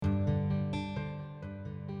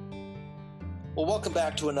Well, welcome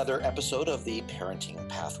back to another episode of the Parenting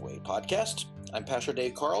Pathway podcast. I'm Pastor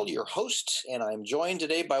Dave Carl, your host, and I'm joined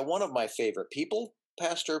today by one of my favorite people,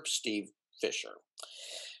 Pastor Steve Fisher.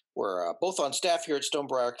 We're both on staff here at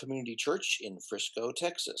Stonebriar Community Church in Frisco,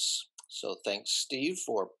 Texas. So thanks, Steve,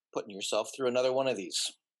 for putting yourself through another one of these.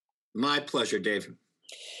 My pleasure, Dave.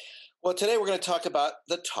 Well, today we're going to talk about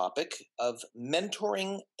the topic of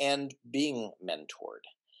mentoring and being mentored.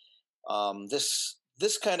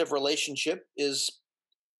 This kind of relationship is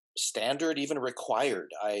standard, even required.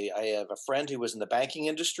 I have a friend who was in the banking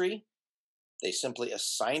industry. They simply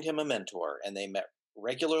assigned him a mentor, and they met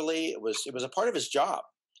regularly. It was a part of his job,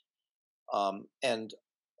 and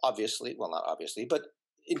obviously, well, not obviously, but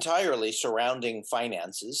entirely surrounding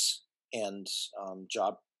finances and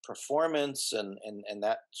job performance and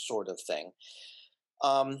that sort of thing.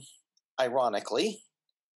 Ironically,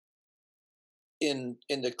 in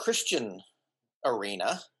the Christian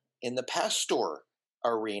arena, in the pastor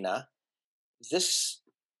arena, this,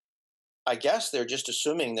 I guess they're just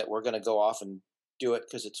assuming that we're going to go off and do it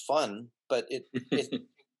because it's fun. But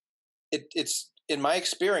it's in my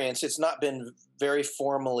experience, it's not been very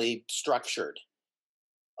formally structured.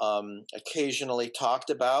 Occasionally talked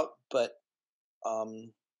about, but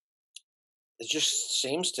it just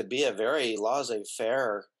seems to be a very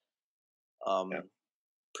laissez-faire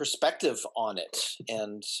perspective on it.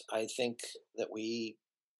 And I think that we,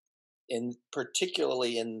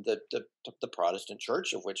 particularly in the Protestant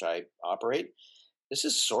church of which I operate, this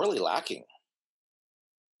is sorely lacking.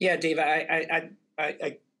 Yeah, Dave, I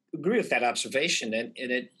agree with that observation, and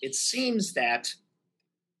it seems that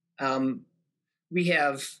we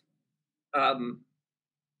have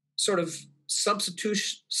sort of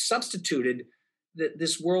substituted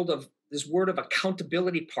this word of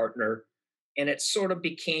accountability partner, and it sort of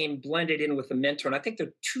became blended in with a mentor. And I think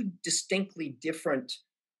they're two distinctly different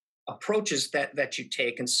approaches that you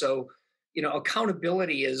take. And so,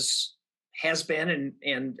 accountability has been,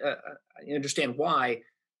 and I understand why,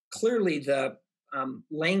 clearly the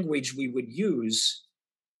language we would use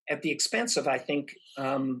at the expense of, I think,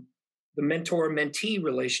 the mentor-mentee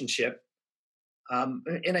relationship.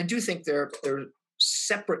 And I do think they're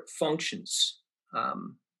separate functions.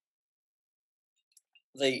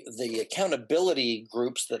 The accountability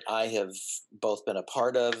groups that I have both been a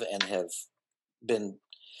part of and have been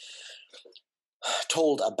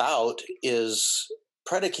told about is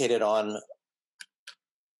predicated on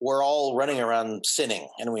we're all running around sinning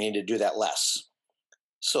and we need to do that less.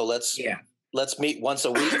 So let's meet once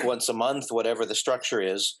a week, once a month, whatever the structure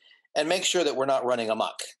is, and make sure that we're not running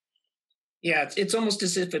amok. Yeah, it's almost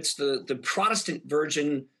as if it's the Protestant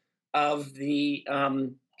version of the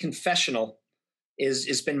confessional.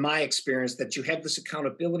 Is been my experience, that you have this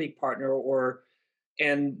accountability partner,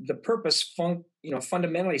 and the purpose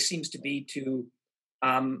fundamentally seems to be to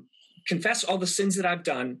confess all the sins that I've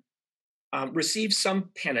done, receive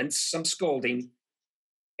some penance, some scolding,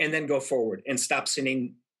 and then go forward and stop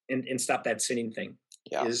sinning and stop that sinning thing.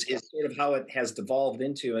 Yeah. Is sort of how it has devolved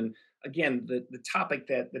into. And again, the topic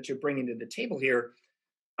that you're bringing to the table here,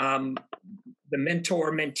 the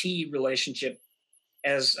mentor-mentee relationship,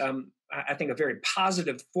 as I think a very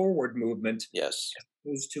positive forward movement, yes, as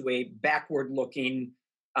opposed to a backward-looking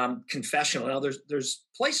confessional. Now, there's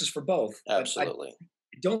places for both. Absolutely.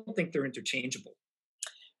 I don't think they're interchangeable.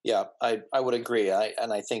 Yeah, I would agree.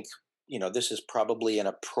 And I think, this is probably an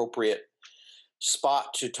appropriate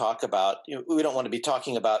spot to talk about. We don't want to be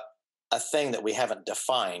talking about a thing that we haven't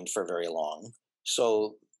defined for very long.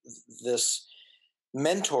 So this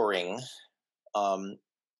mentoring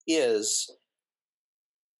is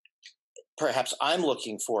perhaps I'm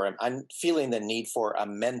feeling the need for a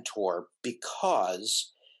mentor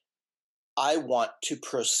because I want to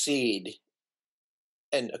proceed.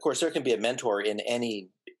 And of course, there can be a mentor in any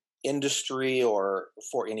industry or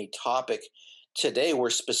for any topic. Today, we're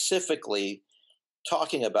specifically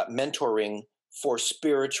talking about mentoring for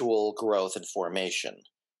spiritual growth and formation.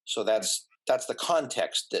 So that's the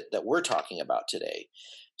context that we're talking about today.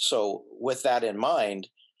 So with that in mind,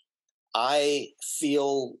 I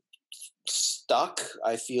feel stuck.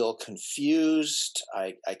 I feel confused.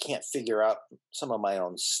 I can't figure out some of my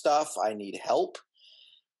own stuff. I need help.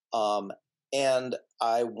 And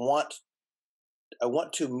I want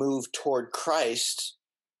to move toward Christ,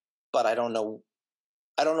 but I don't know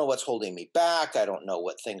what's holding me back. I don't know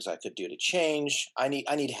what things I could do to change. I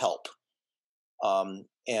need help.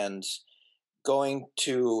 And going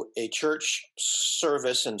to a church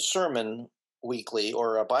service and sermon weekly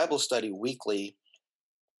or a Bible study weekly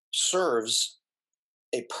serves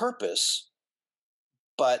a purpose,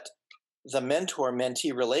 but the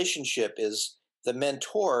mentor-mentee relationship is The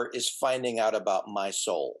mentor is finding out about my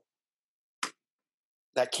soul.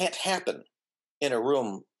 That can't happen in a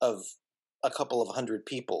room of a couple of hundred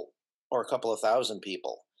people or a couple of thousand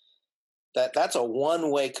people. That's a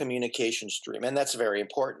one-way communication stream, and that's very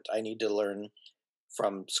important. I need to learn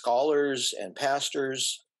from scholars and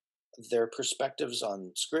pastors their perspectives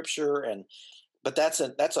on scripture, but that's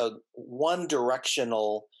a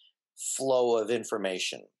one-directional flow of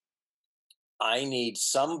information. I need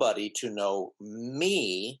somebody to know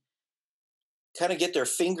me, kind of get their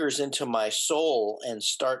fingers into my soul and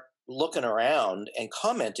start looking around and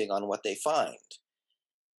commenting on what they find,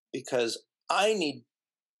 because I need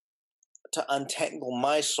to untangle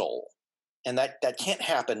my soul, and that can't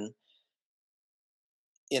happen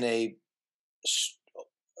in a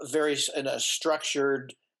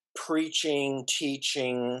structured preaching,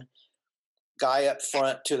 teaching, guy up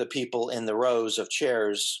front to the people in the rows of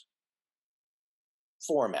chairs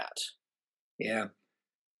format. Yeah.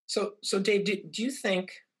 So Dave, do you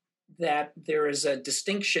think that there is a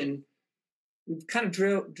distinction? We've kind of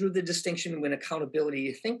drew the distinction in accountability.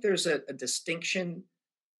 You think there's a distinction,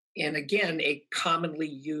 and again, a commonly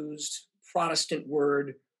used Protestant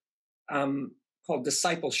word called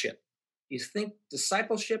discipleship. Do you think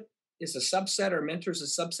discipleship is a subset, or mentors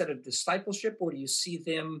a subset of discipleship, or do you see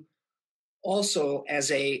them also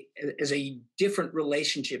as a different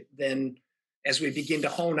relationship than, as we begin to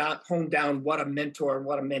hone down what a mentor and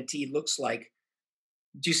what a mentee looks like?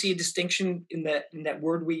 Do you see a distinction in that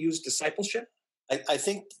word we use, discipleship? I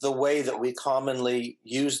think the way that we commonly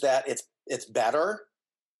use that, it's better.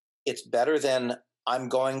 It's better than I'm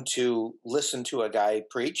going to listen to a guy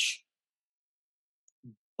preach.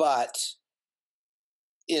 But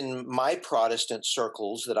in my Protestant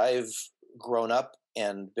circles that I've grown up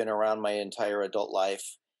and been around my entire adult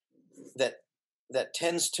life, that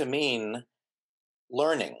tends to mean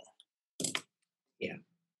learning. Yeah.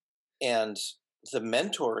 And the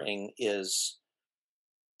mentoring is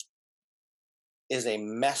a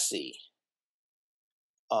messy,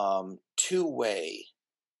 two-way.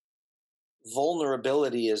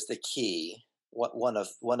 Vulnerability is the key. One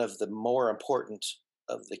of the more important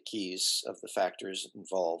of the keys of the factors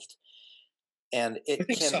involved, and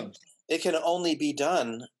it can only be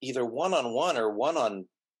done either one-on-one or one on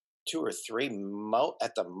two or three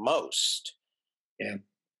at the most. Yeah.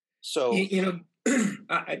 So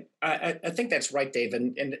I think that's right, Dave.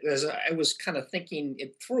 And as I was kind of thinking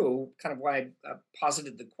it through, kind of why I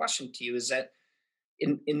posited the question to you is that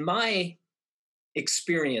in my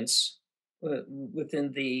experience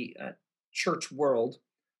within the church world,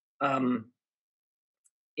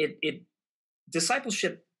 it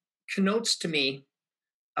discipleship connotes to me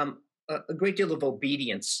a great deal of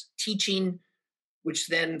obedience, teaching, which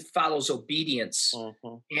then follows obedience,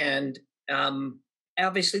 and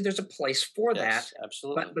obviously there's a place for that.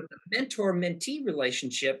 Absolutely. But the mentor-mentee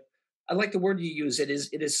relationship, I like the word you use. It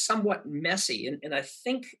is somewhat messy, and I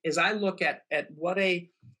think as I look at what a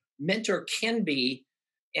mentor can be,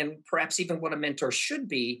 and perhaps even what a mentor should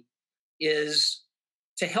be, is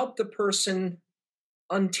to help the person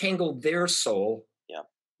untangle their soul,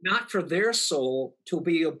 not for their soul to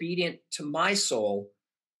be obedient to my soul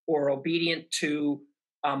or obedient to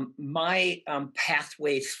my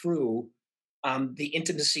pathway through the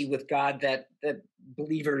intimacy with God that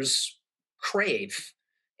believers crave.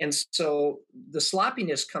 And so the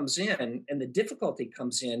sloppiness comes in, and the difficulty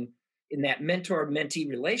comes in that mentor-mentee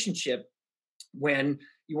relationship, when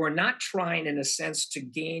you are not trying, in a sense, to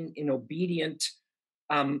gain an obedient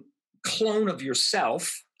clone of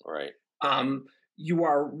yourself. Right. You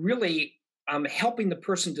are really helping the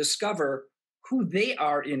person discover who they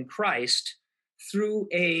are in Christ through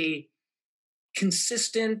a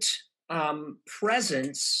consistent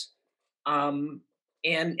presence, and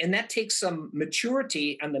that takes some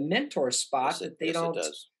maturity on the mentor spot, that they don't,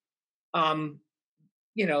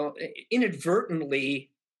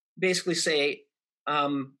 inadvertently basically say,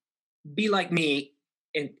 be like me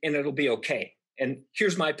and it'll be okay. And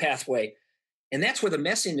here's my pathway. And that's where the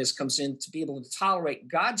messiness comes in, to be able to tolerate.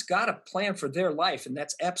 God's got a plan for their life, and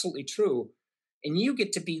that's absolutely true. And you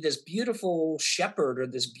get to be this beautiful shepherd or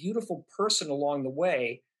this beautiful person along the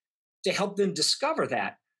way to help them discover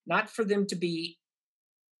that, not for them to be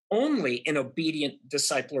only an obedient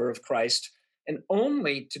discipler of Christ and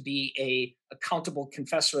only to be a accountable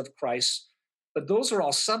confessor of Christ. But those are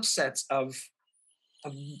all subsets of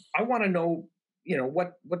I want to know,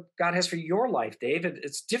 what God has for your life, Dave.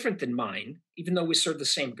 It's different than mine, even though we serve the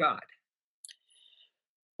same God.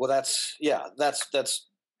 Well, that's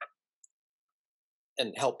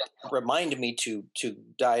and help remind me to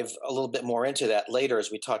dive a little bit more into that later as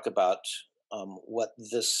we talk about what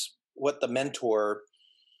what the mentor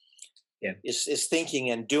Yeah. is thinking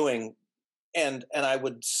and doing. And I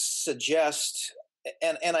would suggest,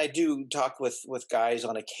 and I do talk with guys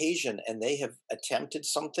on occasion, and they have attempted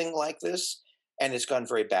something like this, and it's gone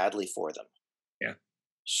very badly for them. Yeah.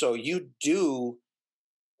 So you do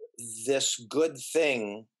this good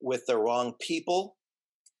thing with the wrong people,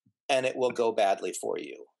 and it will go badly for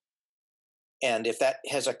you. And if that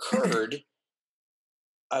has occurred,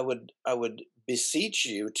 I would beseech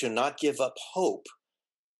you to not give up hope.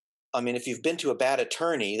 I mean, if you've been to a bad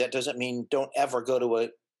attorney, that doesn't mean don't ever go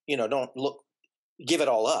to don't give it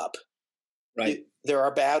all up. Right. There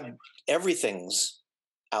are bad everything's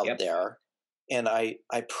out Yep. there. And I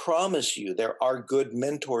promise you, there are good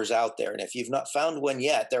mentors out there. And if you've not found one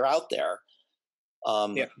yet, they're out there.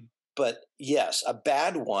 Yeah. But yes, a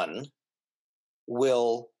bad one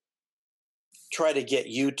will try to get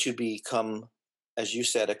you to become, as you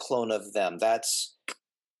said, a clone of them. That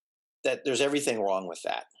there's everything wrong with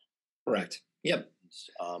that. Correct. Yep.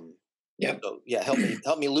 Yep. So yeah,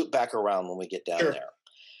 help me loop back around when we get down Sure. there.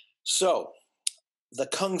 So the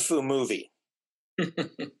Kung Fu movie.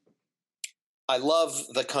 I love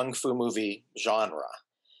the Kung Fu movie genre.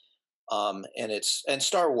 And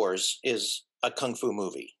Star Wars is a Kung Fu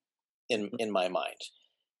movie in my mind.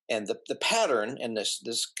 And the pattern, and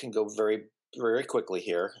this can go very, very quickly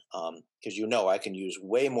here, because I can use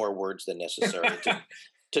way more words than necessary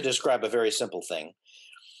to describe a very simple thing.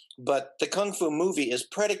 But the Kung Fu movie is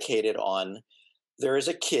predicated on there is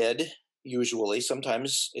a kid, usually,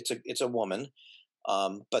 sometimes it's a woman,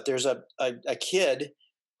 but there's a kid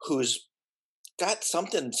who's got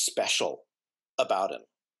something special about him,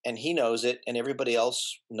 and he knows it, and everybody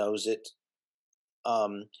else knows it.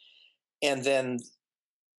 And then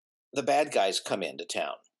the bad guys come into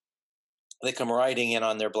town. They come riding in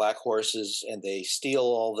on their black horses, and they steal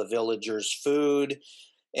all the villagers' food,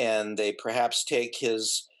 and they perhaps take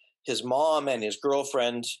his mom and his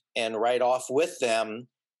girlfriend and ride off with them.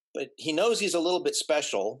 But he knows he's a little bit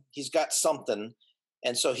special. He's got something.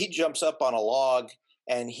 And so he jumps up on a log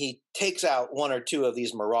and he takes out one or two of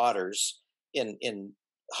these marauders in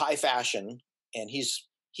high fashion. And he's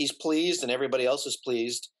pleased and everybody else is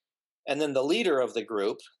pleased. And then the leader of the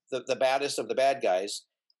group, the baddest of the bad guys,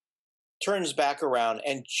 turns back around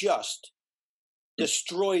and just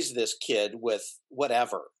destroys this kid with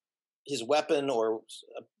whatever, his weapon or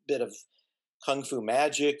a bit of kung fu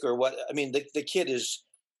magic or what. I mean, the kid is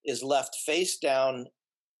left face down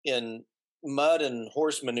in mud and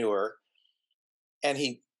horse manure, and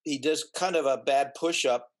he does kind of a bad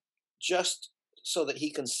push-up just so that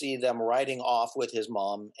he can see them riding off with his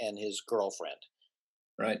mom and his girlfriend.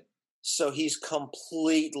 Right. So he's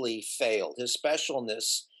completely failed. His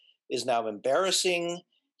specialness is now embarrassing.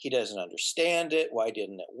 He doesn't understand it. Why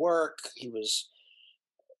didn't it work?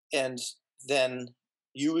 And then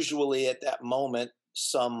usually at that moment,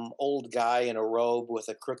 some old guy in a robe with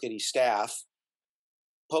a crookedy staff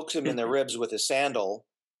pokes him in the ribs with his sandal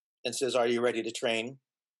and says, "Are you ready to train?"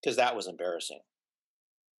 Because that was embarrassing.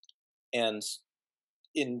 And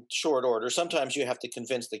in short order, sometimes you have to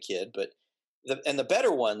convince the kid, but the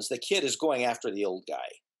better ones, the kid is going after the old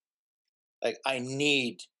guy. Like, I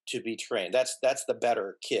need to be trained. That's the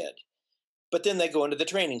better kid. But then they go into the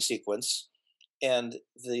training sequence, and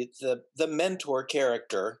the mentor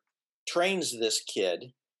character trains this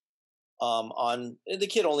kid on the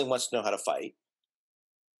kid only wants to know how to fight,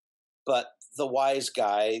 but the wise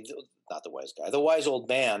old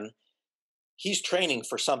man, he's training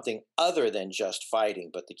for something other than just fighting,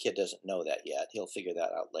 but the kid doesn't know that yet. He'll figure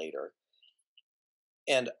that out later.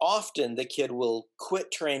 And often the kid will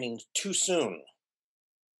quit training too soon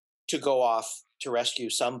to go off to rescue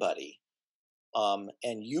somebody,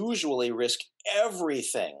 and usually risk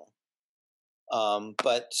everything.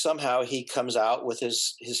 But somehow he comes out with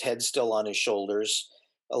his head still on his shoulders,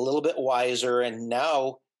 a little bit wiser, and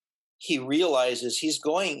now he realizes he is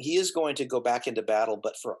going to go back into battle,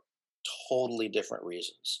 but for totally different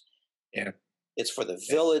reasons. Yeah. It's for the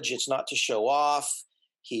village. It's not to show off.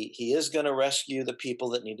 He is going to rescue the people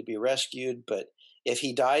that need to be rescued, but if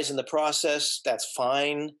he dies in the process, that's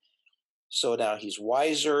fine. So now he's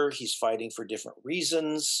wiser. He's fighting for different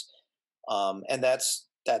reasons, and that's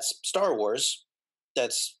Star Wars.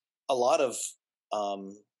 That's a lot of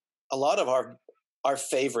our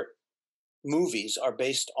favorite movies are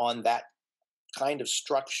based on that kind of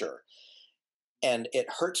structure, and it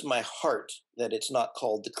hurts my heart that it's not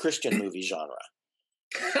called the Christian movie genre.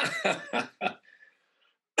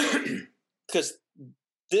 Because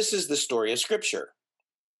this is the story of Scripture.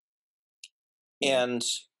 And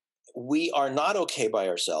we are not okay by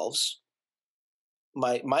ourselves.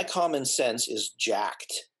 My common sense is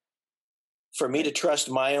jacked For me to trust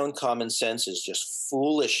my own common sense is just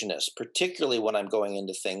foolishness, particularly when I'm going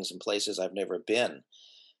into things and places I've never been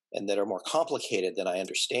and that are more complicated than I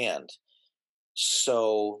understand.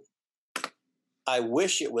 So I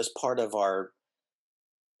wish it was part of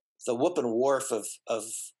the whoop and wharf of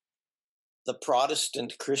the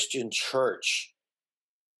Protestant Christian church.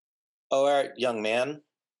 All right, young man,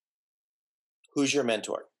 who's your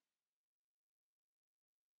mentor?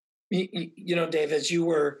 Dave, as you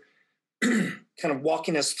were kind of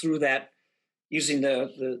walking us through that, using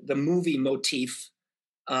the movie motif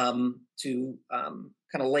to kind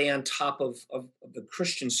of lay on top of the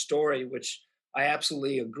Christian story, which I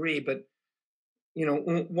absolutely agree. But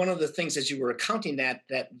one of the things as you were recounting that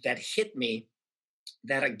hit me,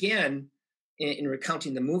 that again, in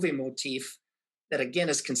recounting the movie motif, that again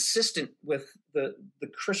is consistent with the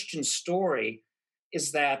Christian story,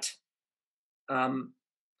 is that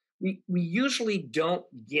we usually don't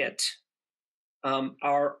get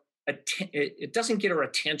it doesn't get our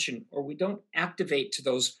attention, or we don't activate to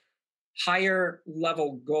those higher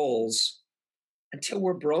level goals until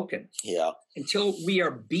we're broken. Yeah. Until we are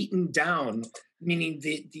beaten down, meaning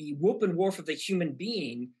the whoop and woof of the human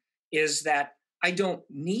being is that I don't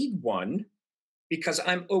need one because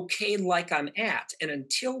I'm okay like I'm at. And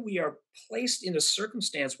until we are placed in a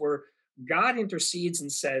circumstance where God intercedes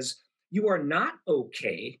and says, you are not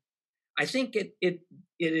okay, I think it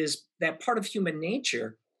is that part of human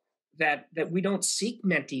nature that we don't seek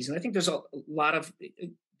mentees. And I think there's a lot of,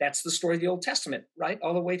 that's the story of the Old Testament, right?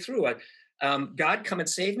 All the way through it. God, come and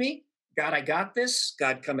save me. God, I got this.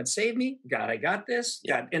 God, come and save me. God, I got this.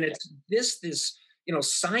 God, and it's this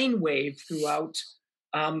sine wave throughout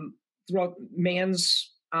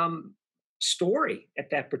man's story at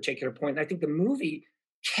that particular point. And I think the movie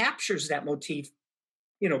captures that motif,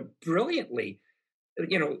 brilliantly.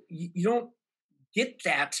 You don't get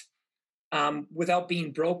that without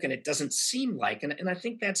being broken. It doesn't seem like, and I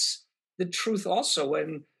think that's the truth also.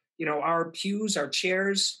 When our pews, our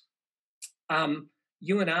chairs,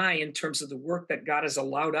 you and I, in terms of the work that God has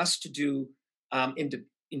allowed us to do,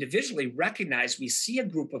 individually recognize, we see a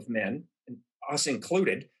group of men, and us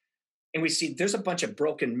included, and we see there's a bunch of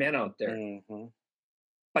broken men out there,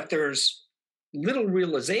 but there's little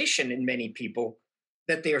realization in many people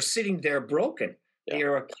that they are sitting there broken. Yeah. They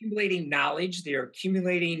are accumulating knowledge. They are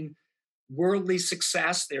accumulating worldly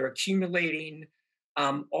success. They're accumulating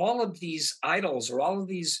all of these idols, or all of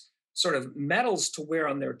these sort of medals to wear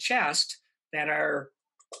on their chest that are,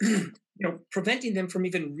 preventing them from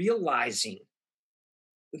even realizing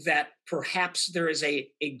that perhaps there is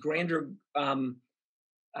a grander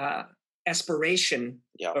aspiration,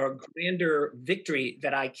 or a grander victory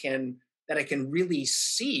that I can really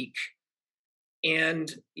seek.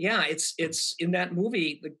 And it's in that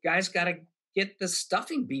movie, the guy's got to get the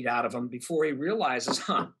stuffing beat out of him before he realizes,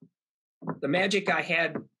 the magic I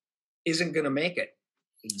had isn't going to make it.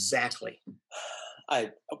 Exactly.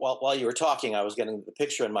 While you were talking, I was getting the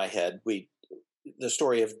picture in my head. The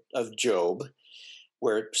story of Job,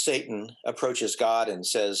 where Satan approaches God and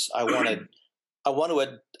says, I want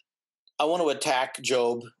to attack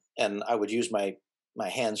Job, and I would use my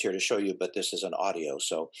hands here to show you, but this is an audio.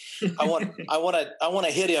 So I want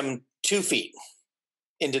to hit him 2 feet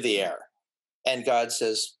into the air. And God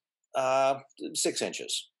says, 6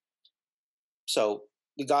 inches. So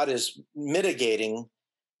God is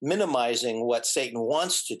minimizing what Satan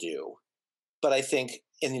wants to do. But I think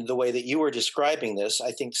in the way that you were describing this,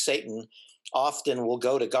 I think Satan often will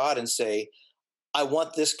go to God and say, I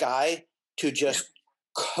want this guy to just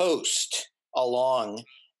coast along,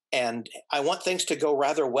 and I want things to go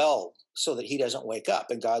rather well so that he doesn't wake up.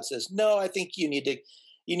 And God says, no, I think you need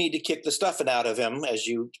to kick the stuffing out of him, as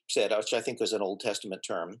you said, which I think was an Old Testament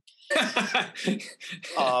term,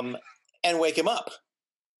 and wake him up.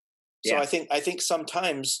 So I think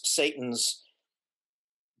sometimes Satan's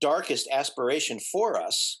darkest aspiration for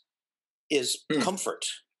us is comfort.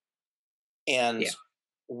 And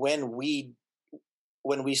when we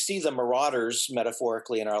see the marauders,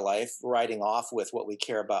 metaphorically, in our life riding off with what we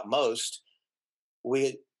care about most,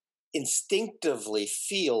 we instinctively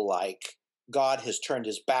feel like God has turned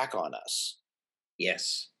his back on us.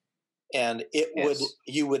 Yes. And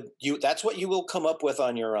that's what you will come up with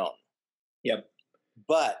on your own. Yep.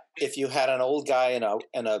 But if you had an old guy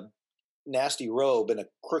in a nasty robe and a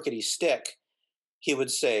crookedy stick, he would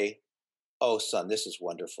say, oh, son, this is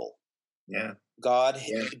wonderful. Yeah. God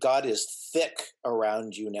is thick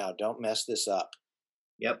around you now. Don't mess this up.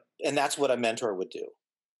 Yep. And that's what a mentor would do.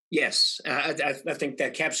 Yes. I think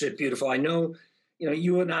that captures it beautiful. I know,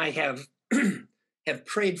 you and I have have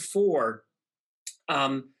prayed for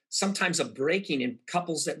sometimes a breaking in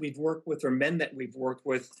couples that we've worked with or men that we've worked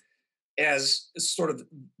with as sort of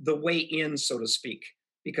the way in, so to speak,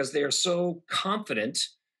 because they are so confident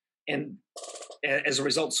and as a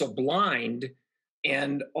result so blind,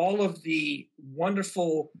 and all of the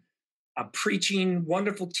wonderful preaching,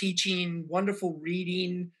 wonderful teaching, wonderful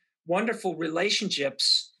reading, wonderful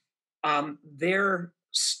relationships, their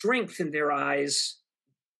strength in their eyes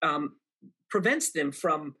prevents them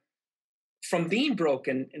from being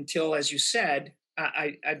broken until, as you said,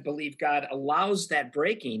 I believe God allows that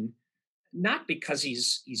breaking, not because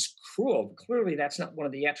he's cruel. Clearly, that's not one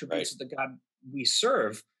of the attributes of the God we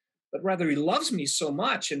serve, but rather he loves me so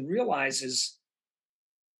much and realizes,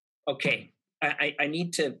 okay, I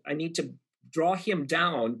need to draw him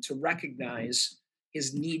down to recognize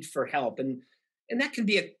his need for help. And that can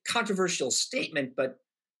be a controversial statement, but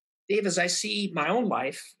Dave, as I see my own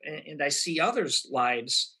life and I see others'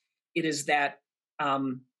 lives, it is that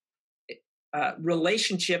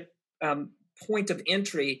relationship point of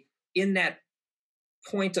entry in that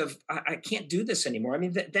point of I can't do this anymore. I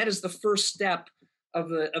mean, that is the first step of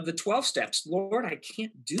the 12 steps. Lord, I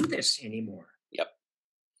can't do this anymore. Yep.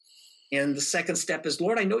 And the second step is,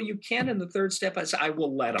 Lord, I know you can. And the third step is, I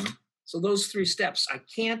will let him. So those three steps, I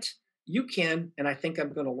can't, you can, and I think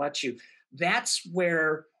I'm going to let you. That's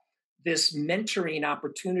where this mentoring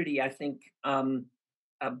opportunity, I think,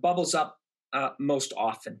 bubbles up most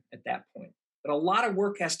often at that point. But a lot of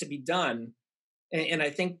work has to be done. And I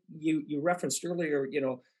think you referenced earlier,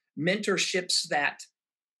 mentorships that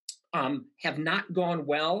have not gone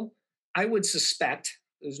well. I would suspect,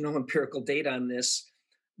 there's no empirical data on this,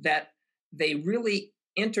 that they really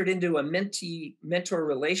entered into a mentee-mentor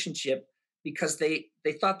relationship because they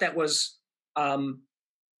thought that was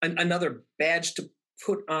another badge to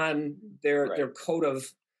put on their coat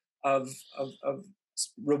of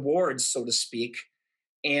rewards, so to speak.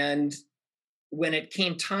 And when it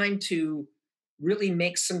came time to really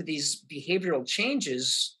make some of these behavioral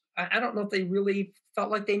changes, I don't know if they really felt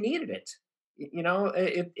like they needed it.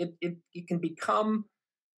 It can become,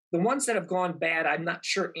 the ones that have gone bad, I'm not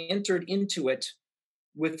sure entered into it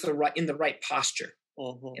with in the right posture,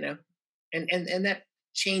 and that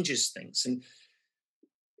changes things, and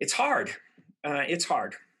it's hard. It's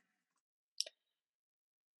hard.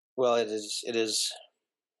 Well, it is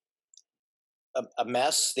a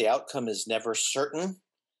mess. The outcome is never certain.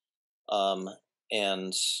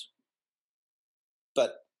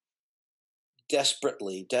 But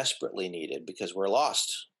desperately needed because we're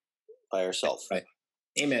lost by ourselves. Right.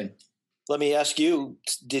 Amen. Let me ask you,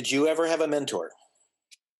 did you ever have a mentor?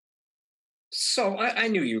 So I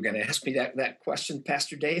knew you were going to ask me that question,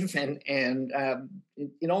 Pastor Dave, and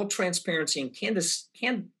in all transparency and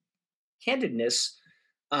candidness,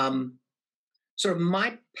 sort of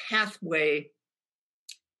my pathway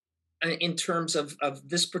in terms of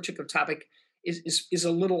this particular topic is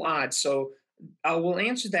a little odd. So I will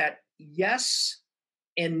answer that yes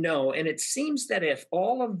and no. And it seems that if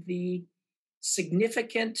all of the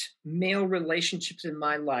significant male relationships in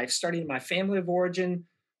my life, starting in my family of origin,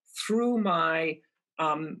 through my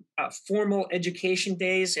formal education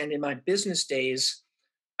days and in my business days,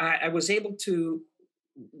 I was able to,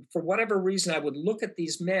 for whatever reason, I would look at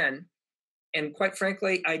these men, and quite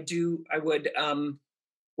frankly, I would,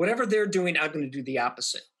 whatever they're doing, I'm going to do the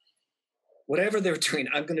opposite. Whatever they're doing,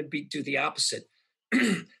 I'm going to do the opposite.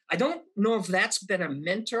 I don't know if that's been a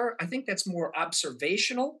mentor. I think that's more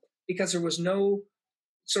observational because there was no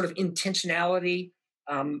sort of intentionality,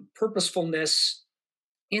 purposefulness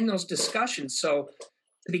in those discussions. So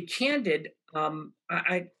to be candid,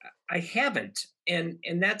 I haven't. And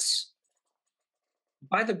that's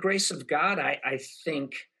by the grace of God, I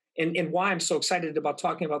think, and why I'm so excited about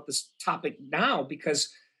talking about this topic now, because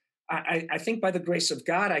I think by the grace of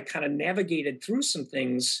God, I kind of navigated through some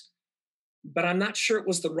things, but I'm not sure it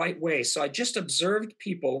was the right way. So I just observed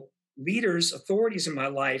people, leaders, authorities in my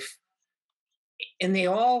life, and they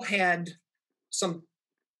all had some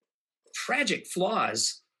tragic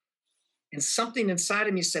flaws. And something inside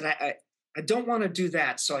of me said, I don't want to do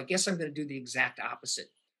that. So I guess I'm going to do the exact opposite.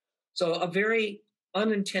 So a very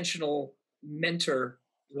unintentional mentor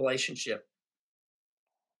relationship.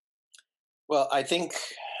 Well, I think,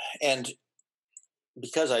 and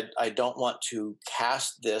because I don't want to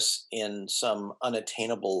cast this in some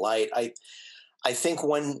unattainable light, I think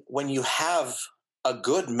when you have a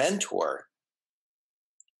good mentor,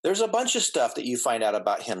 there's a bunch of stuff that you find out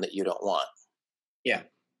about him that you don't want. Yeah.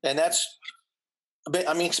 And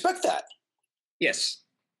expect that. Yes.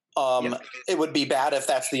 It would be bad if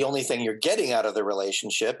that's the only thing you're getting out of the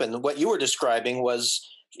relationship. And what you were describing was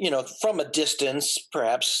from a distance,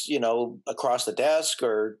 perhaps, across the desk,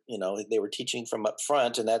 or, they were teaching from up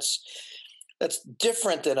front, and that's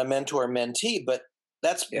different than a mentor mentee, but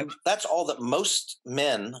that's all that most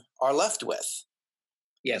men are left with.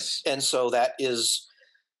 Yes. And so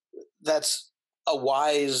that's a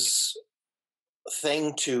wise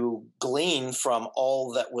thing to glean from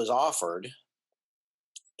all that was offered.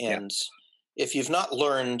 And if you've not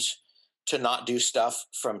learned to not do stuff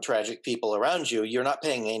from tragic people around you, you're not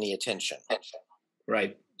paying any attention.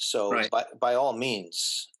 Right. So by all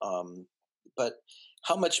means, but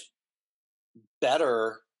how much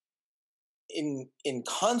better in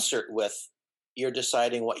concert with you're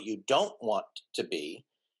deciding what you don't want to be,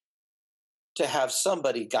 to have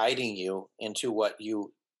somebody guiding you into what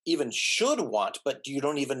you even should want, but you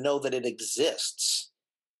don't even know that it exists.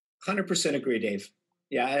 100% agree, Dave.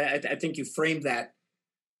 Yeah, I think you framed that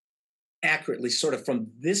accurately, sort of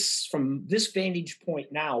from this vantage point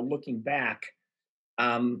now, looking back.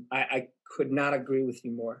 I could not agree with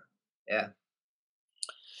you more. Yeah.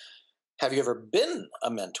 Have you ever been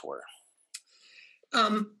a mentor?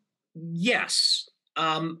 Yes.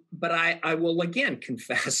 But I will again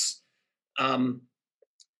confess,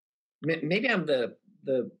 maybe I'm the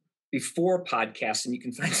before podcast, and you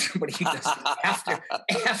can find somebody who does after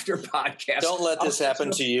podcast. Don't let this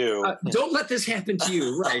happen to you. Don't let this happen to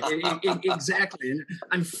you. Right. Exactly.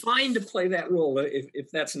 I'm fine to play that role if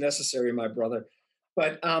that's necessary, my brother.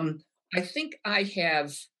 But I think I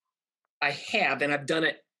have, and I've done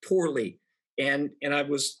it poorly. And I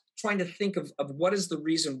was trying to think of what is the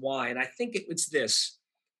reason why. And I think it was this.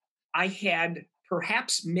 I had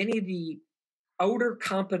perhaps many of the outer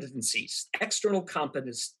competencies, external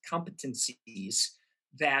competencies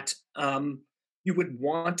that you would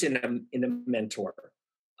want in a mentor.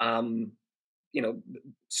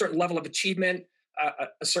 Certain level of achievement,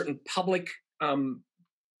 a certain public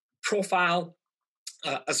profile,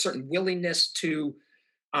 a certain willingness to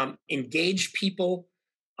engage people,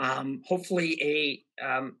 hopefully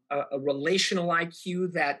a relational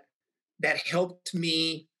IQ that helped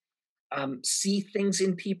me see things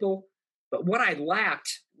in people. But what I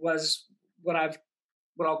lacked was what I'll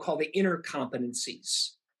call the inner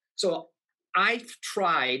competencies. So I've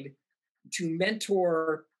tried to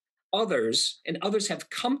mentor others, and others have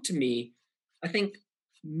come to me, I think,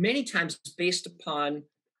 many times based upon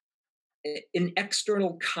an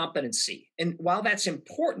external competency. And while that's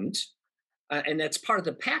important, and that's part of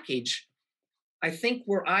the package, I think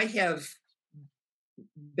where I have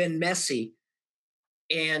been messy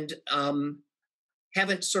and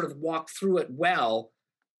haven't sort of walked through it well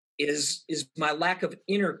is my lack of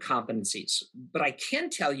inner competencies. But I can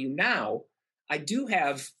tell you now, I do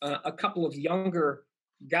have a couple of younger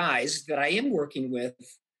guys that I am working with,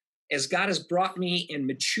 as God has brought me and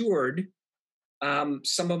matured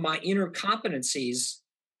some of my inner competencies.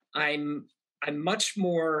 I'm much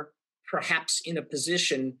more perhaps in a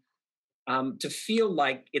position to feel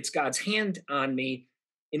like it's God's hand on me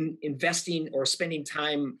in investing or spending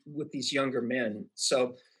time with these younger men.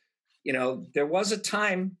 So, there was a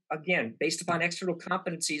time, again, based upon external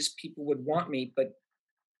competencies, people would want me, but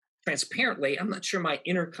transparently, I'm not sure my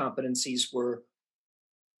inner competencies were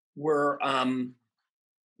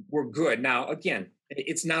good. Now, again,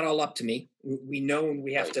 it's not all up to me. We know, and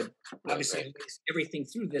we have to obviously raise everything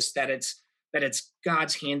through this, that it's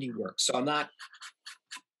God's handiwork. So I'm not,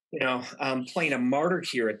 playing a martyr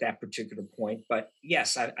here at that particular point. But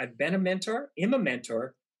yes, I've been a mentor, am a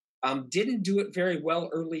mentor, didn't do it very well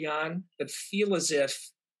early on, but feel as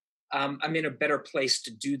if I'm in a better place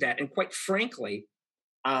to do that. And quite frankly,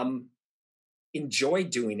 enjoy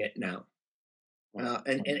doing it now.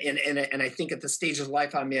 And I think at the stage of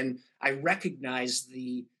life I'm in, I recognize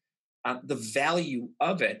the value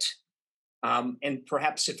of it. And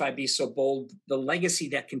perhaps, if I be so bold, the legacy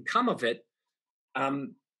that can come of it,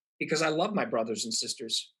 because I love my brothers and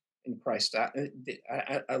sisters in Christ.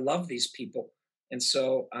 I love these people. And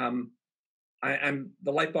so I'm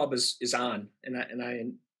the light bulb is on, and I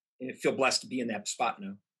feel blessed to be in that spot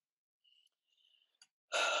now.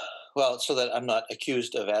 Well, so that I'm not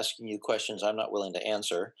accused of asking you questions I'm not willing to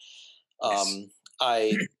answer. Yes.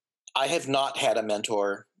 I have not had a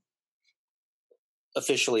mentor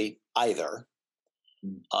officially either.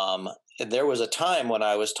 And there was a time when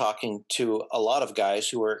I was talking to a lot of guys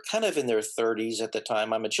who were kind of in their 30s at the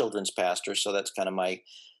time. I'm a children's pastor, so that's kind of my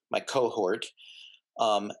cohort.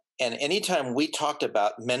 And anytime we talked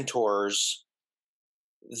about mentors,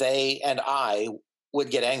 they and I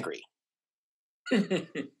would get angry.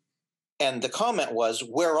 And the comment was,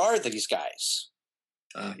 where are these guys?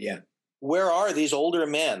 Yeah. Where are these older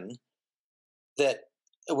men that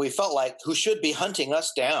we felt like who should be hunting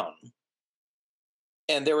us down,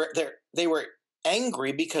 and they were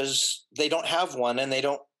angry because they don't have one and they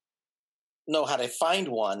don't know how to find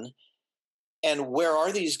one. And where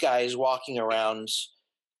are these guys walking around?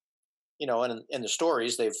 And in the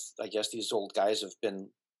stories, I guess these old guys have been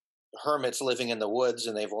hermits living in the woods,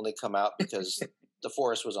 and they've only come out because the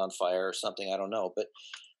forest was on fire or something. I don't know, but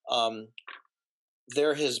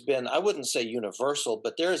there has been, I wouldn't say universal,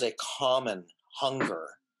 but there is a common hunger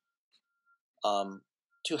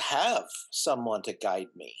to have someone to guide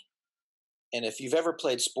me. And if you've ever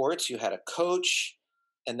played sports, you had a coach,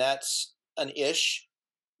 and that's an ish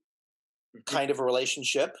kind of a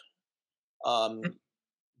relationship.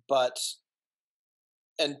 But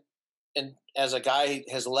and as a guy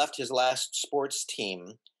has left his last sports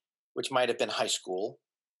team, which might have been high school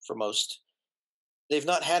for most, they've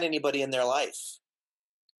not had anybody in their life.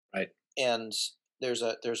 Right. And there's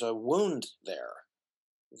a wound there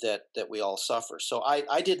that we all suffer. So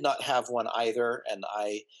I did not have one either, and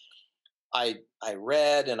I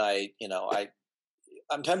read, and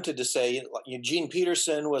I'm tempted to say Eugene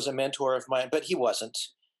Peterson was a mentor of mine, but he wasn't.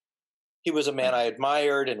 He was a man I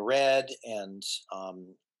admired and read, and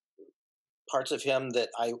parts of him that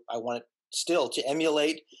I want still to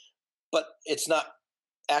emulate, but it's not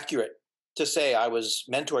accurate to say I was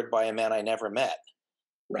mentored by a man I never met.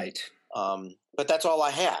 Right. But that's all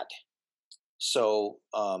I had. So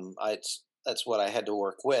that's what I had to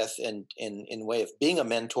work with. And in way of being a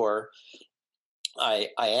mentor, I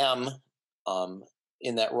am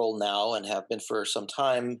in that role now and have been for some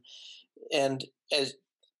time. And as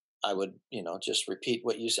I would, just repeat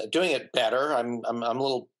what you said, doing it better. I'm a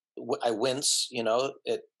little, I wince,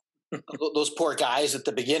 at those poor guys at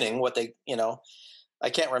the beginning, what they, I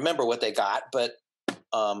can't remember what they got, but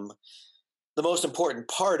the most important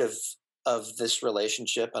part of this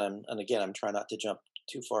relationship, and again, I'm trying not to jump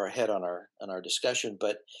too far ahead on our discussion,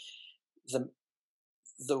 but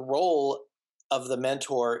the role of the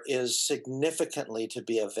mentor is significantly to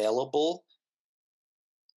be available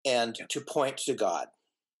and to point to God.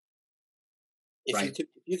 If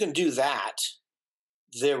you can do that,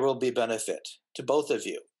 there will be benefit to both of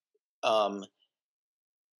you.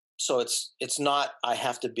 So it's not I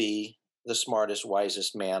have to be the smartest,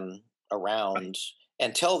 wisest man around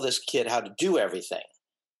and tell this kid how to do everything.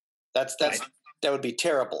 That would be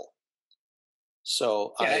terrible.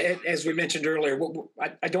 So as we mentioned earlier,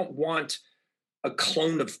 I don't want a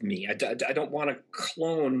clone of me. I don't want to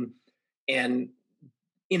clone and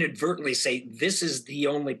inadvertently say this is the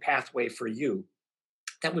only pathway for you.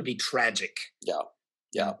 That would be tragic.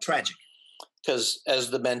 Yeah, tragic. Because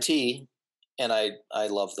as the mentee, and I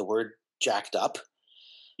love the word jacked up.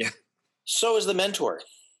 Yeah. So is the mentor.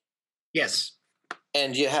 Yes.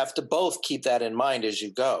 And you have to both keep that in mind as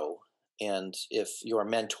you go. And if your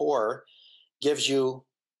mentor gives you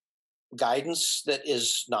guidance that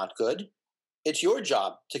is not good, it's your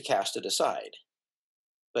job to cast it aside.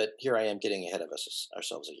 But here I am getting ahead of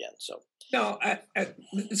ourselves again. So no,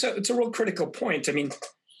 it's a real critical point. I mean,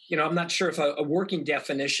 I'm not sure if a working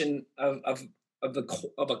definition of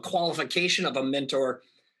a qualification of a mentor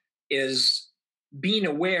is being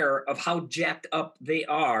aware of how jacked up they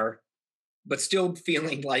are, but still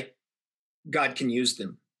feeling like God can use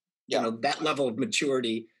them. Yeah. That level of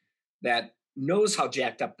maturity that knows how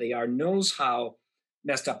jacked up they are, knows how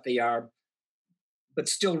messed up they are, but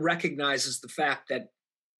still recognizes the fact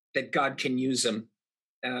that God can use them,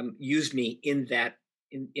 use me in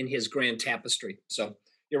his grand tapestry. So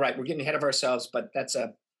you're right. We're getting ahead of ourselves, but that's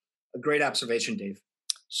a great observation, Dave.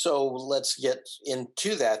 So let's get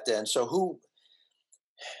into that then. So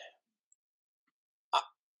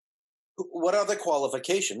what are the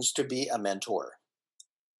qualifications to be a mentor?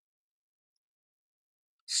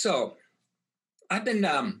 So I've been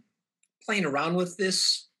playing around with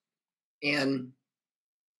this, and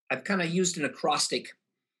I've kind of used an acrostic,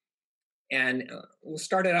 and we'll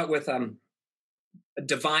start it out with a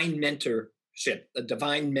divine mentorship, a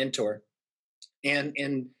divine mentor.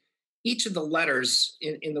 And each of the letters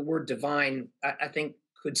in the word divine, I think,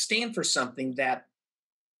 could stand for something that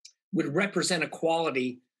would represent a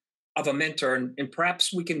quality of a mentor. And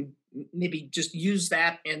perhaps we can maybe just use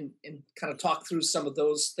that and kind of talk through some of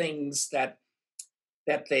those things that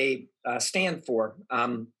they stand for.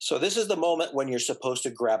 So this is the moment when you're supposed to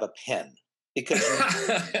grab a pen, because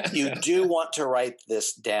you do want to write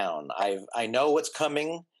this down. I know what's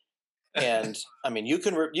coming. And I mean, you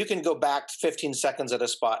can go back 15 seconds at a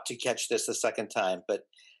spot to catch this the second time, but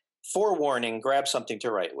forewarning, grab something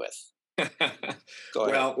to write with. Go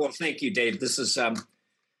ahead. Well, thank you, Dave. This is,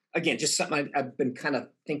 again, just something I've been kind of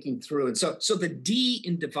thinking through. And so the D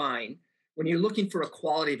in divine, when you're looking for a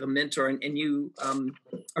quality of a mentor, and you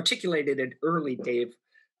articulated it early, Dave,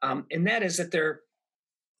 and that is that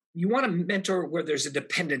you want a mentor where there's a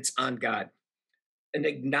dependence on God, an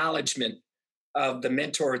acknowledgement of the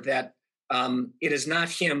mentor that it is not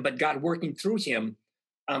him, but God working through him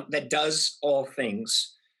that does all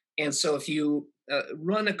things. And so if you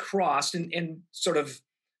run across and sort of,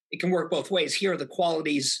 it can work both ways. Here are the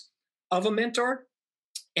qualities of a mentor,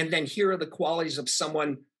 and then here are the qualities of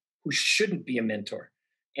someone who shouldn't be a mentor.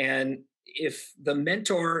 And if the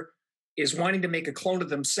mentor is wanting to make a clone of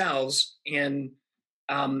themselves and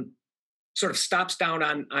sort of stops down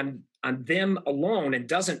on them alone and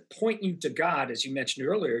doesn't point you to God, as you mentioned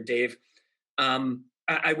earlier, Dave,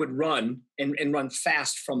 I would run and run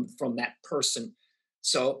fast from that person.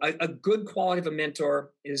 So a good quality of a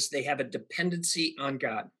mentor is they have a dependency on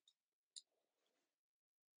God.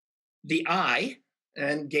 The I,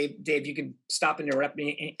 and Dave, you can stop and interrupt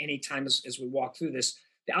me anytime as we walk through this.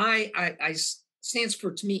 The I stands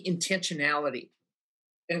for, to me, intentionality.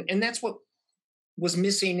 And that's what was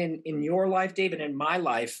missing in your life, David, and in my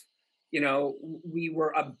life. You know, we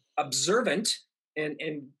were observant,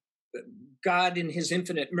 and God, in his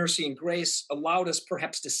infinite mercy and grace, allowed us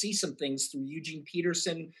perhaps to see some things through Eugene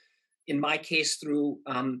Peterson, in my case, through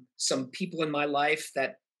some people in my life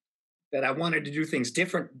that I wanted to do things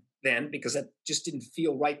different than, because that just didn't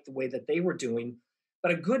feel right the way that they were doing.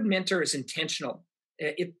 But a good mentor is intentional.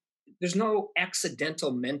 There's no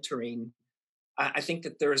accidental mentoring. I think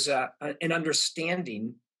that there's an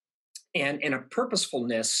understanding and a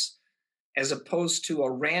purposefulness, as opposed to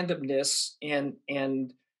a randomness and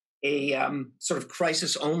a sort of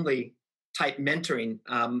crisis-only type mentoring.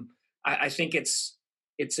 I think it's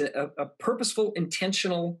a purposeful,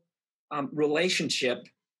 intentional relationship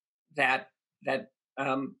that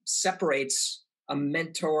separates a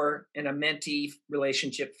mentor and a mentee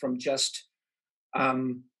relationship from just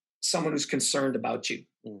someone who's concerned about you,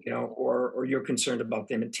 you know, or you're concerned about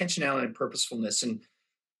them. Intentionality and purposefulness, and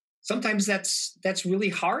sometimes that's really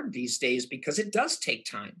hard these days because it does take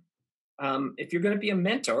time. If you're going to be a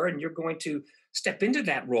mentor and you're going to step into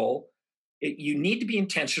that role, you need to be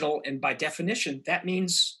intentional, and by definition, that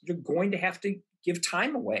means you're going to have to give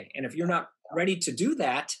time away. And if you're not ready to do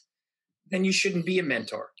that, then you shouldn't be a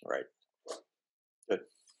mentor. Right. Good.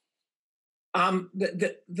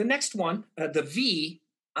 The next one, the V,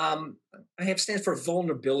 I have stands for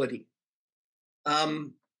vulnerability.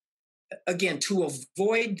 Again, to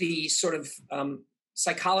avoid the sort of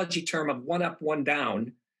psychology term of one up, one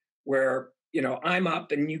down, where, you know, I'm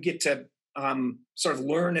up and you get to sort of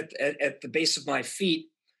learn at the base of my feet.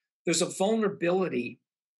 There's a vulnerability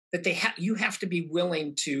that you have to be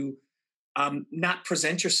willing to not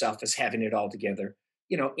present yourself as having it all together.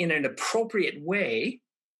 You know, in an appropriate way,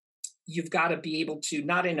 you've got to be able to,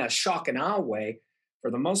 not in a shock and awe way for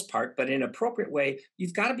the most part, but in an appropriate way,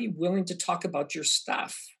 you've got to be willing to talk about your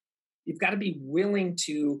stuff. You've got to be willing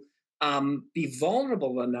to be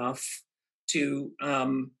vulnerable enough to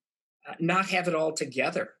not have it all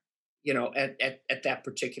together, you know, at that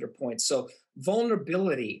particular point. So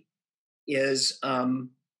vulnerability is,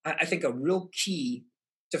 I think, a real key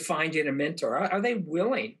to find in a mentor. Are they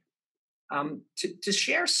willing to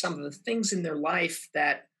share some of the things in their life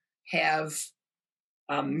that have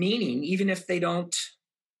meaning, even if they don't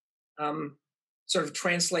sort of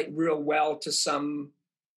translate real well to some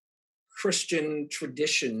Christian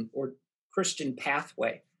tradition or Christian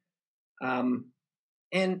pathway?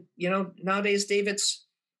 And, you know, nowadays, Dave,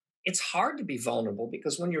 it's hard to be vulnerable,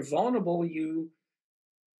 because when you're vulnerable, you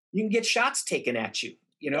can get shots taken at you,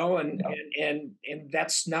 you know, and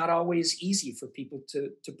that's not always easy for people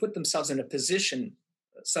to put themselves in a position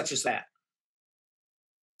such as that.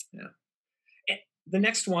 Yeah. And the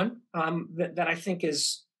next one that I think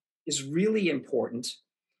is really important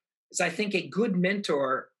is, I think, a good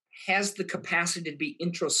mentor has the capacity to be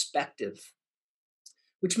introspective,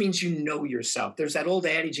 which means you know yourself. There's that old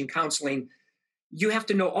adage in counseling: you have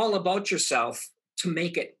to know all about yourself to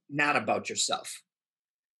make it not about yourself.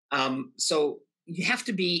 So you have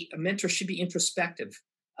to a mentor should be introspective.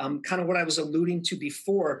 Kind of what I was alluding to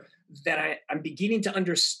before, that I'm beginning to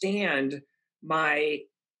understand my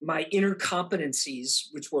inner competencies,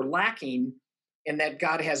 which were lacking, and that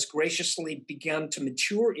God has graciously begun to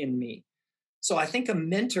mature in me. So I think a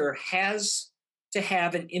mentor has to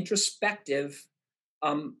have an introspective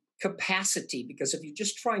capacity, because if you're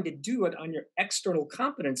just trying to do it on your external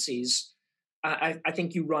competencies, I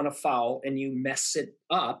think you run afoul and you mess it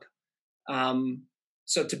up.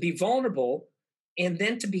 So to be vulnerable and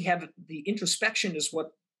then to have the introspection is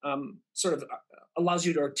what sort of allows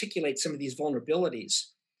you to articulate some of these vulnerabilities.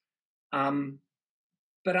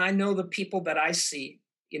 but I know the people that I see.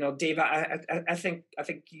 Dave, I think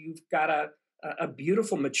you've got a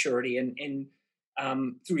beautiful maturity, and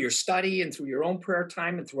through your study and through your own prayer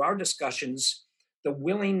time and through our discussions, the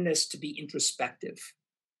willingness to be introspective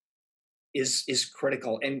is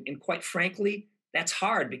critical. And quite frankly, that's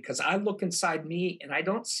hard because I look inside me and I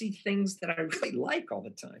don't see things that I really like all the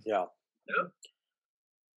time. Yeah. Yeah.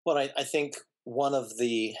 Well, I think one of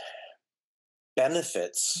the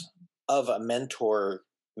benefits of a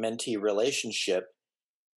mentor-mentee relationship,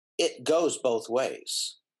 it goes both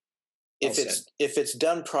ways. Well If it's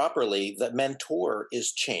done properly, the mentor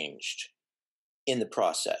is changed in the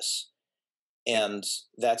process. And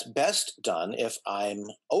that's best done if I'm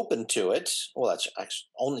open to it. Well, that's actually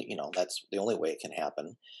only, that's the only way it can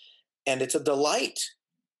happen. And it's a delight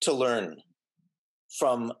to learn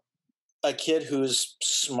from a kid who's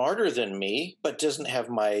smarter than me, but doesn't have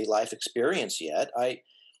my life experience yet.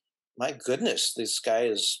 My goodness, this guy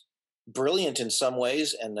is brilliant in some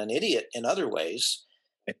ways and an idiot in other ways.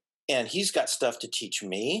 And he's got stuff to teach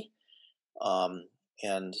me.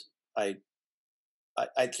 And I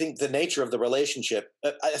think the nature of the relationship,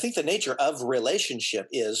 I think the nature of relationship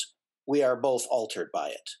is we are both altered by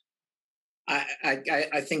it.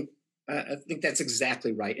 I think that's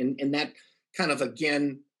exactly right. And that kind of,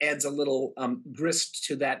 again, adds a little grist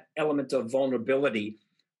to that element of vulnerability,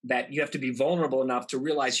 that you have to be vulnerable enough to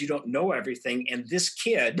realize you don't know everything. And this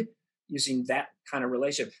kid, using that kind of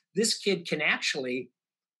relationship, this kid can actually,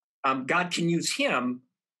 God can use him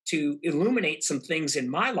to illuminate some things in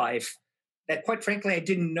my life that, quite frankly, I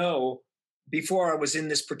didn't know before I was in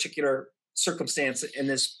this particular circumstance, in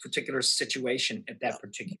this particular situation at that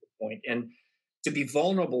particular point. And to be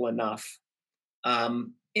vulnerable enough,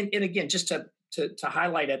 and again, just to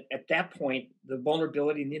highlight at that point, the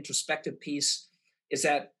vulnerability and the introspective piece is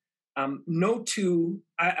that I've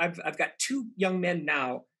got two young men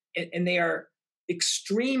now, and they are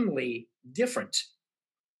extremely different.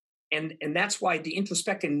 And that's why the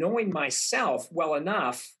introspective, knowing myself well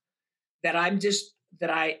enough that I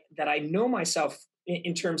know myself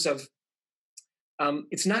in terms of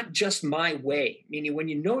it's not just my way. Meaning, when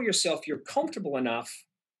you know yourself, you're comfortable enough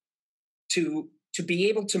to be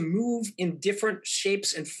able to move in different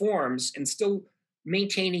shapes and forms and still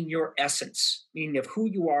maintaining your essence, meaning of who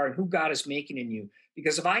you are and who God is making in you.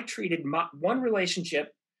 Because if I treated one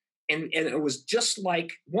relationship and it was just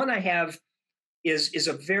like one I have is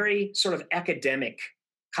a very sort of academic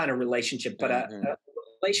kind of relationship, but a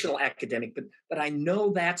relational academic, but I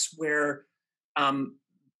know that's where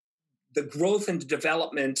the growth and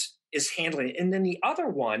development is handling it. And then the other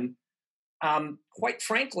one, quite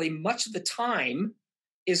frankly, much of the time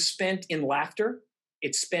is spent in laughter.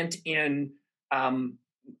 It's spent in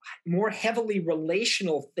more heavily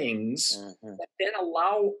relational things that then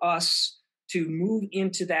allow us to move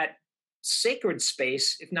into that sacred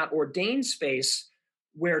space, if not ordained space,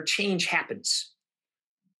 where change happens.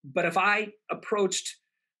 But if I approached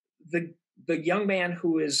the young man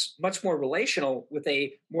who is much more relational with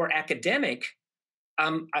a more academic,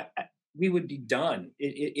 we would be done.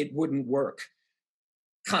 It wouldn't work.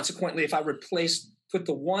 Consequently, if I put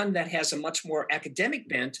the one that has a much more academic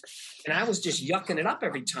bent, and I was just yucking it up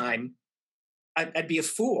every time, I'd be a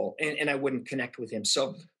fool, and I wouldn't connect with him.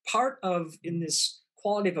 So part of, in this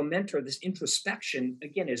quality of a mentor, this introspection,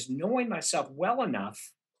 again, is knowing myself well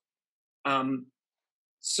enough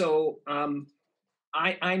so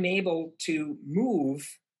I'm able to move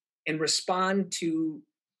and respond to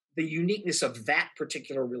the uniqueness of that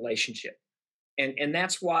particular relationship. And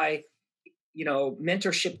that's why,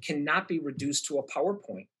 mentorship cannot be reduced to a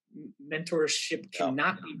PowerPoint. Mentorship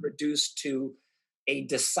cannot be reduced to a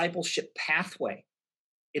discipleship pathway.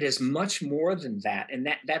 It is much more than that. And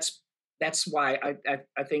that's why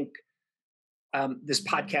I think this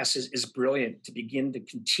podcast is brilliant, to begin to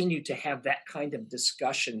continue to have that kind of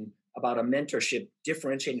discussion about a mentorship,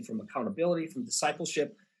 differentiating from accountability, from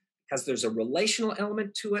discipleship, because there's a relational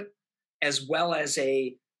element to it, as well as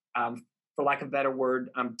a, for lack of a better word,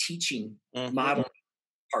 teaching model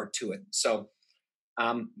part to it. So,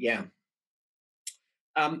 the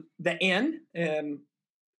N,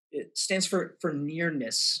 it stands for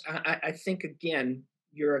nearness. I think, again,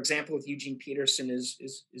 your example with Eugene Peterson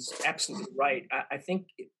is absolutely right. I think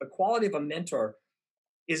the quality of a mentor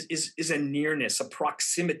is a nearness, a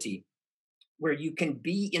proximity, where you can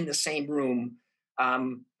be in the same room,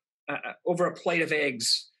 over a plate of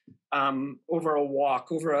eggs, over a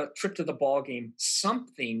walk, over a trip to the ball game,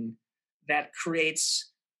 something that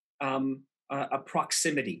creates a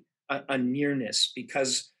proximity, a nearness,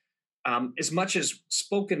 because as much as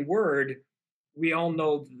spoken word, we all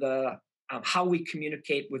know the how we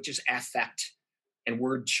communicate, which is affect. and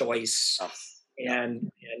word choice Oh,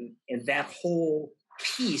 and that whole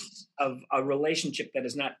piece of a relationship that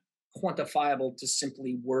is not quantifiable to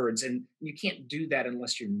simply words. And you can't do that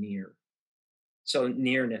unless you're near. So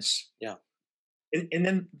nearness. yeah. And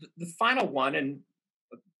then the final one, and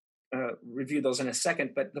review those in a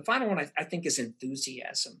second, but the final one I think is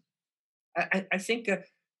enthusiasm. I think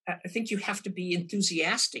you have to be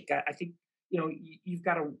enthusiastic. I think you've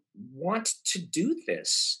got to want to do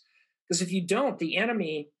this, because if you don't, the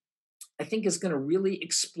enemy, I think, is going to really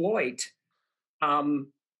exploit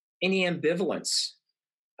any ambivalence,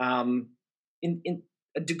 in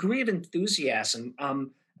a degree of enthusiasm.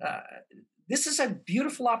 This is a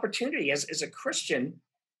beautiful opportunity as a Christian.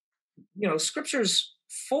 Scripture's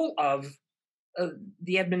full of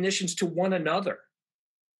the admonitions to one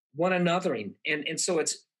anothering, and so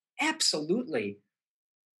it's absolutely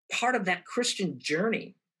part of that Christian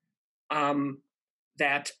journey. And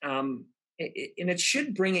it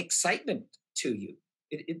should bring excitement to you.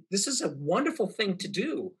 This is a wonderful thing to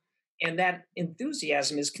do, and that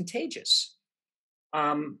enthusiasm is contagious.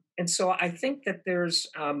 And so I think that there's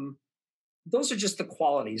those are just the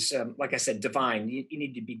qualities. Like I said, divine. You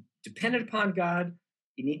need to be dependent upon God.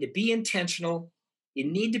 You need to be intentional.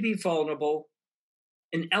 You need to be vulnerable.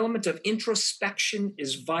 An element of introspection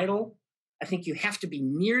is vital. I think you have to be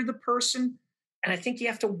near the person, and I think you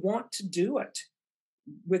have to want to do it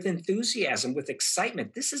with enthusiasm, with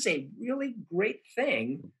excitement. This is a really great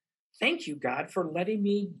thing. Thank you, God, for letting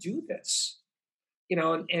me do this.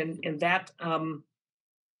 And that,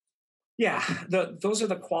 those are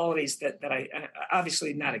the qualities that I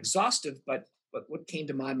obviously not exhaustive, but what came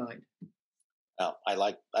to my mind. Oh, I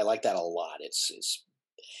like that a lot. It's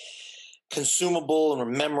consumable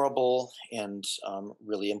and memorable and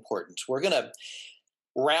really important. We're going to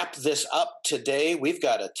wrap this up today. We've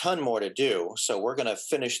got a ton more to do, so we're going to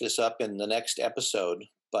finish this up in the next episode.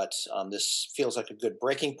 But this feels like a good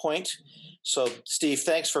breaking point. So, Steve,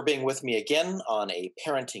 thanks for being with me again on a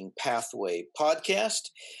Parenting Pathway podcast.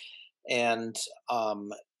 And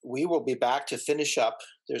we will be back to finish up.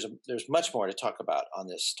 There's much more to talk about on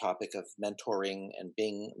this topic of mentoring and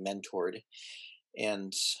being mentored.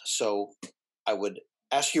 And so I would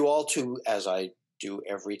ask you all to, as I do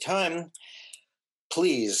every time,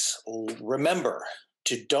 please remember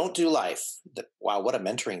to don't do life. Wow, what a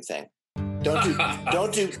mentoring thing. Don't do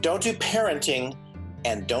parenting,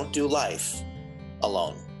 and don't do life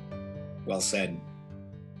alone. Well said.